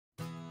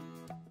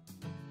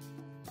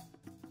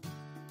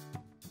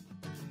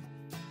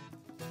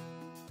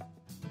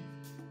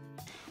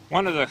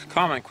One of the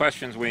common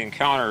questions we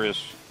encounter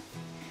is,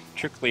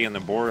 particularly in the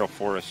boreal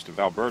forest of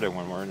Alberta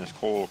when we're in this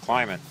cold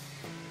climate,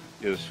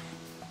 is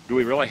do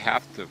we really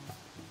have to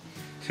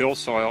till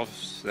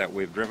soils that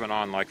we've driven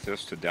on like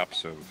this to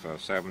depths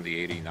of 70,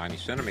 80, 90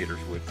 centimeters,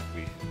 which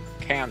we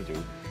can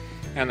do?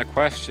 And the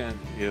question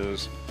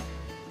is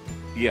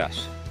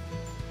yes,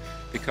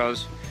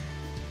 because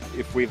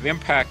if we've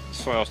impacted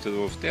soils to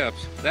those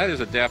depths, that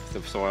is a depth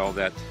of soil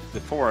that the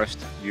forest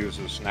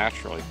uses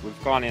naturally.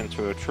 We've gone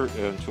into a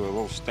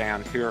little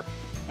stand here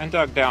and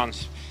dug down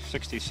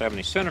 60,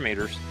 70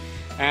 centimeters,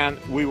 and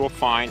we will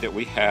find that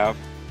we have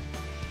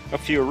a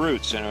few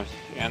roots in it,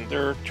 and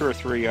there are 2 or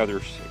 3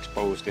 others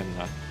exposed in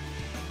the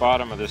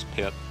bottom of this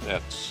pit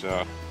that's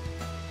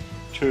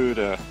 2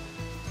 to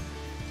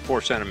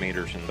 4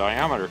 centimeters in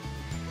diameter,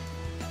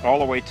 all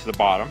the way to the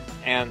bottom.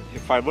 And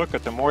if I look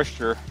at the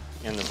moisture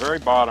in the very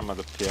bottom of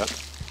the pit,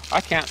 I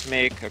can't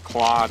make a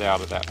clod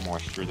out of that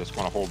moisture that's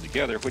going to hold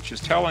together, which is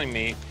telling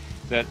me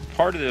that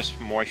part of this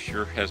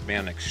moisture has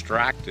been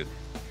extracted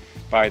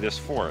by this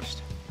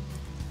forest.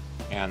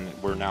 And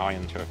we're now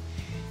into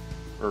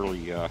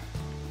early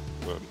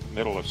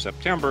middle of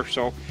September,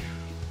 so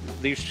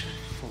this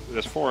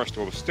forest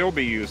will still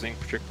be using,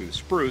 particularly the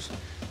spruce,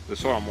 the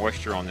soil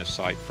moisture on this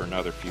site for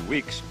another few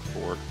weeks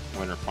before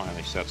winter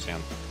finally sets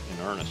in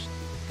earnest.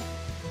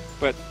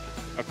 But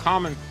a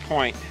common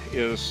point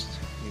is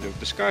in the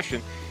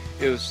discussion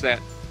is that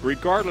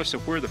regardless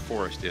of where the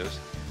forest is,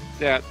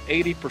 that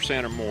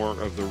 80% or more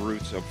of the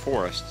roots of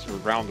forests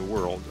around the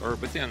world are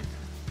within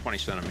 20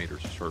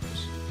 centimeters of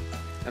surface.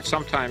 And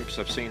sometimes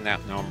I've seen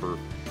that number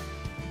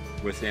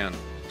within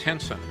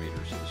 10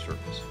 centimeters of the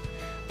surface.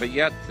 But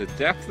yet the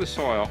depth of the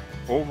soil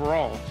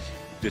overall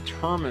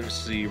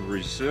determines the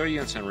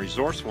resilience and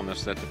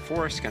resourcefulness that the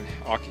forest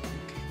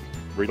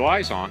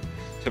relies on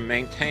to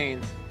maintain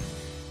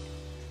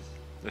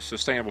the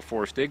sustainable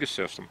forest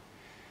ecosystem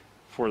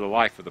for the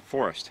life of the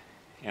forest.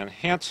 And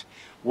hence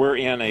we're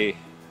in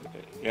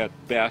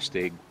at best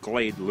a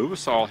glade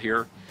luvasol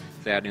here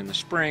that in the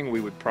spring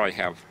we would probably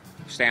have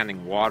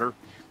standing water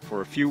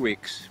for a few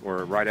weeks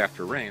or right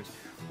after rains,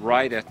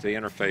 right at the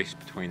interface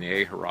between the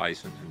A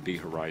horizon and B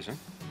horizon.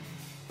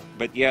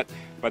 But yet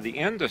by the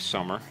end of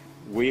summer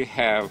we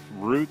have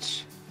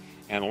roots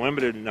and a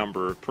limited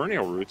number of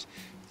perennial roots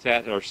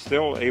that are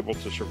still able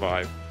to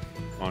survive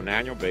on an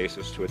annual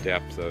basis to a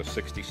depth of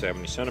 60,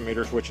 70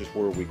 centimeters, which is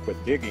where we quit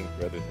digging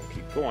rather than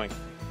keep going.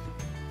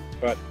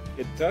 But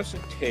it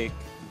doesn't take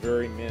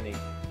very many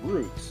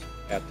roots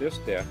at this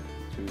depth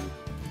to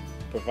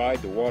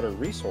provide the water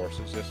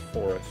resources this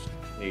forest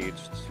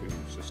needs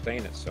to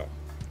sustain itself.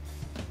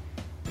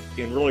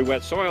 In really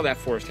wet soil, that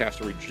forest has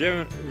to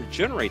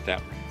regenerate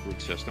that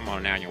root system on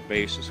an annual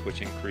basis,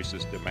 which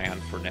increases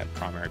demand for net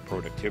primary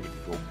productivity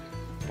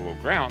below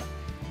ground.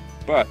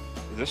 But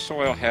this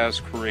soil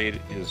has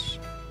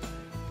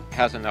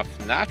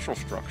enough natural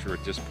structure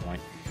at this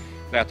point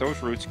that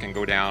those roots can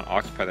go down,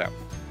 occupy that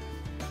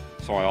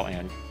soil,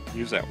 and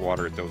use that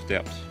water at those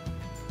depths.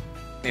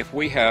 If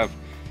we have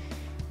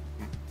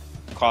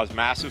caused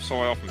massive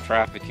soil from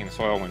trafficking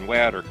soil when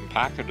wet or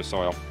compacted the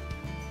soil,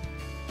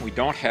 we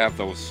don't have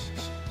those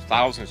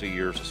thousands of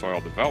years of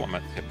soil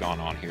development that have gone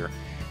on here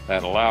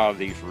that allow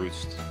these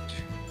roots to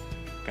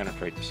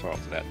penetrate the soil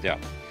to that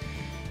depth.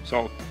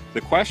 So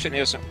the question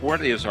isn't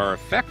what is our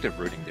effective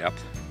rooting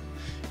depth,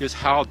 is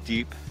how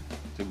deep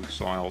do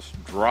soils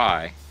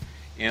dry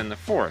in the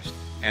forest.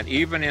 And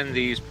even in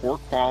these poor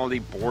quality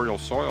boreal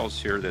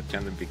soils here that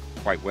tend to be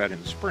quite wet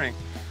in the spring,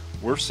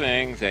 we're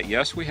saying that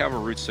yes, we have a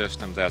root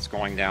system that's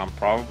going down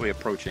probably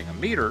approaching a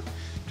meter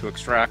to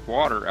extract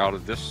water out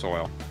of this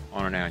soil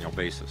on an annual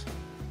basis.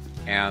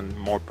 And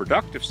more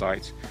productive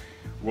sites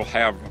will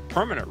have a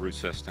permanent root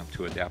system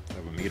to a depth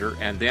of a meter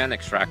and then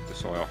extract the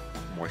soil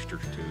moisture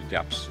to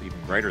depths even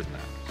greater than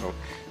that. So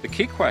the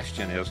key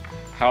question is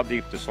how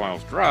deep the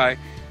soils dry,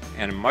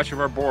 and in much of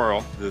our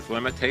boreal, the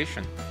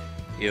limitation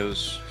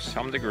is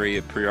some degree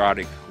of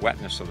periodic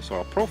wetness of the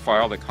soil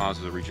profile that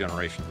causes a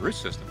regeneration of the root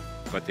system.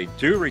 But they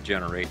do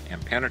regenerate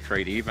and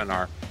penetrate even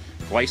our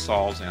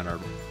glacials and our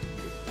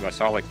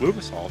glycolic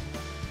luvisols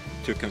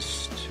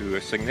to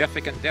a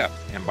significant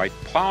depth. And by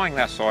plowing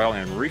that soil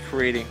and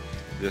recreating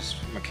this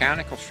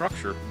mechanical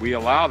structure, we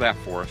allow that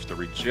forest to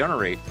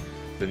regenerate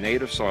the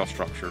native soil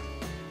structure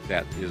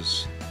that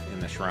is in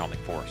the surrounding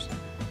forest.